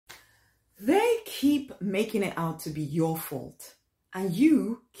keep making it out to be your fault, and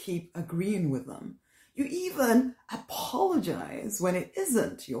you keep agreeing with them. You even apologize when it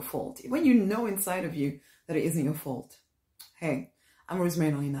isn't your fault, when you know inside of you that it isn't your fault. Hey, I'm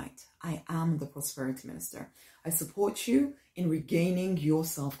Rosemary Nolly Knight. I am the Prosperity Minister. I support you in regaining your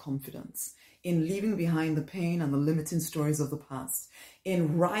self-confidence, in leaving behind the pain and the limiting stories of the past,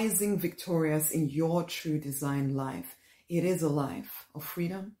 in rising victorious in your true design life. It is a life of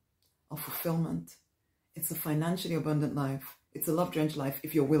freedom, of fulfillment. It's a financially abundant life. It's a love-drenched life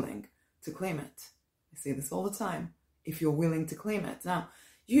if you're willing to claim it. I say this all the time, if you're willing to claim it. Now,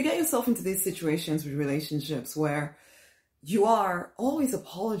 you get yourself into these situations with relationships where you are always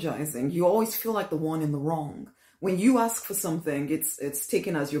apologizing. You always feel like the one in the wrong. When you ask for something, it's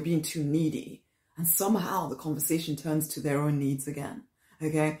taken as you're being too needy. And somehow the conversation turns to their own needs again.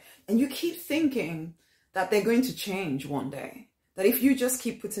 Okay? And you keep thinking that they're going to change one day. That if you just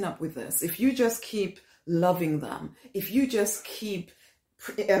keep putting up with this, if you just keep loving them, if you just keep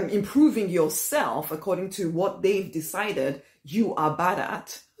improving yourself according to what they've decided you are bad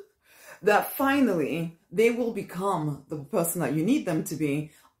at, that finally they will become the person that you need them to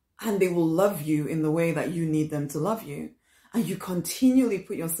be, and they will love you in the way that you need them to love you. And you continually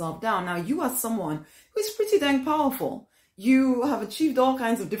put yourself down. Now, you are someone who is pretty dang powerful. You have achieved all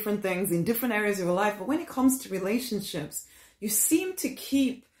kinds of different things in different areas of your life, but when it comes to relationships, you seem to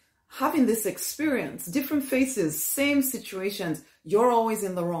keep having this experience, different faces, same situations. You're always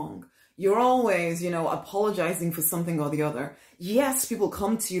in the wrong. You're always, apologizing for something or the other. Yes, people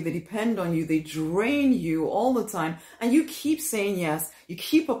come to you, they depend on you, they drain you all the time, and you keep saying yes, you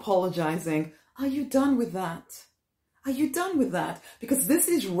keep apologizing. Are you done with that? Are you done with that? Because this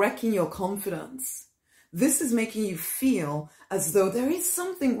is wrecking your confidence. This is making you feel as though there is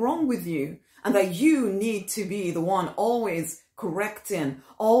something wrong with you and that you need to be the one always correcting,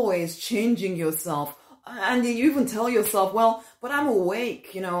 always changing yourself. And you even tell yourself, well, but I'm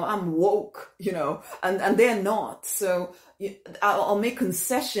awake, I'm woke, and they're not. So I'll make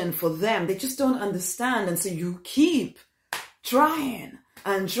concession for them. They just don't understand. And so you keep trying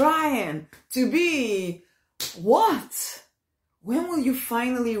and trying to be what? When will you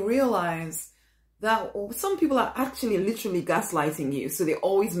finally realize that some people are actually literally gaslighting you? So they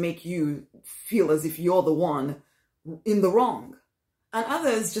always make you feel as if you're the one in the wrong. And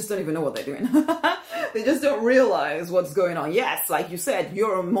others just don't even know what they're doing. They just don't realize what's going on. Yes, like you said,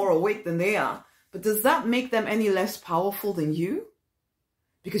 you're more awake than they are. But does that make them any less powerful than you?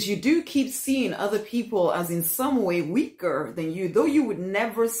 Because you do keep seeing other people as in some way weaker than you, though you would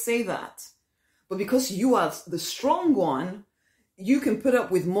never say that. But because you are the strong one, you can put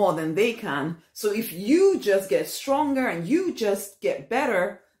up with more than they can. So if you just get stronger and you just get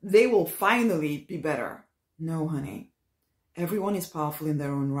better, they will finally be better. No, honey. Everyone is powerful in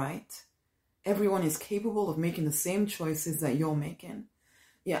their own right. Everyone is capable of making the same choices that you're making.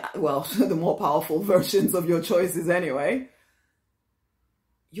 Yeah, well, the more powerful versions of your choices anyway.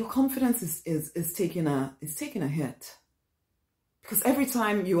 Your confidence is taking a hit. Because every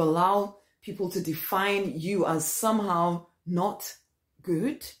time you allow people to define you as somehow not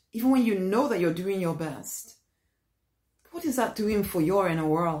good, even when you know that you're doing your best, what is that doing for your inner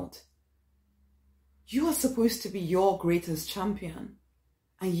world? You are supposed to be your greatest champion.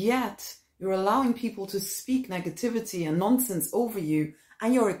 And yet, you're allowing people to speak negativity and nonsense over you,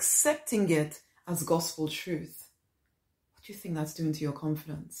 and you're accepting it as gospel truth. What do you think that's doing to your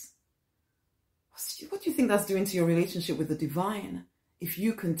confidence? What do you think that's doing to your relationship with the divine? If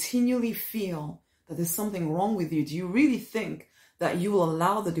you continually feel that there's something wrong with you, do you really think that you will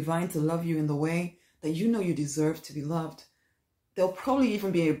allow the divine to love you in the way that you know you deserve to be loved? There'll probably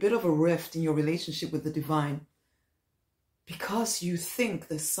even be a bit of a rift in your relationship with the divine because you think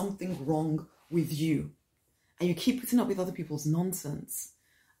there's something wrong with you and you keep putting up with other people's nonsense.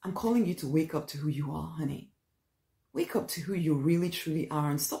 I'm calling you to wake up to who you are, honey. Wake up to who you really truly are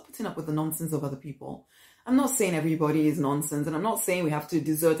and stop putting up with the nonsense of other people. I'm not saying everybody is nonsense, and I'm not saying we have to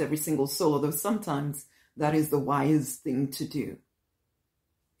desert every single soul, although sometimes that is the wise thing to do.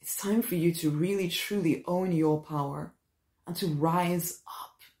 It's time for you to really truly own your power and to rise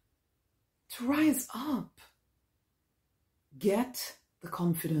up. To rise up. Get the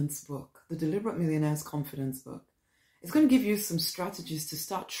confidence book, the Deliberate Millionaire's Confidence book. It's going to give you some strategies to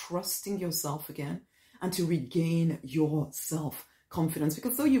start trusting yourself again and to regain your self-confidence.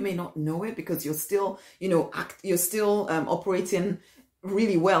 Because though you may not know it, because you're still, operating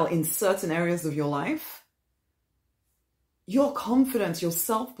really well in certain areas of your life, your confidence, your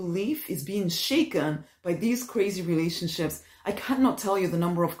self-belief is being shaken by these crazy relationships. I cannot tell you the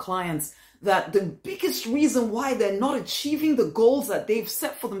number of clients that the biggest reason why they're not achieving the goals that they've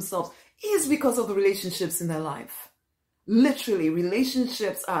set for themselves is because of the relationships in their life. Literally,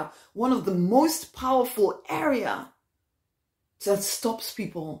 relationships are one of the most powerful area that stops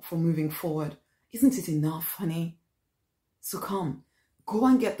people from moving forward. Isn't it enough, honey? So come, go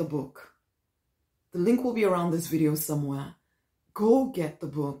and get the book. The link will be around this video somewhere. Go get the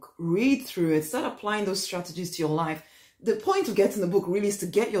book, read through it, start applying those strategies to your life. The point of getting the book really is to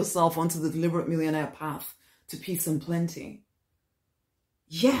get yourself onto the deliberate millionaire path to peace and plenty.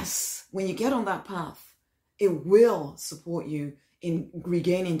 Yes, when you get on that path, it will support you in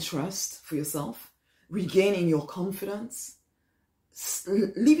regaining trust for yourself, regaining your confidence,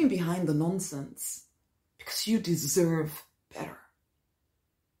 leaving behind the nonsense, because you deserve better.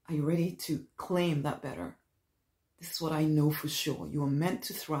 Are you ready to claim that better? This is what I know for sure. You are meant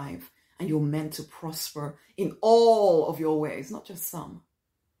to thrive and you're meant to prosper in all of your ways, not just some.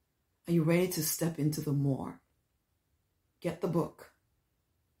 Are you ready to step into the more? Get the book.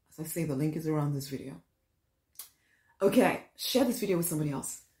 As I say, the link is around this video. Okay, share this video with somebody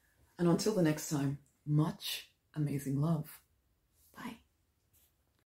else. And until the next time, much amazing love.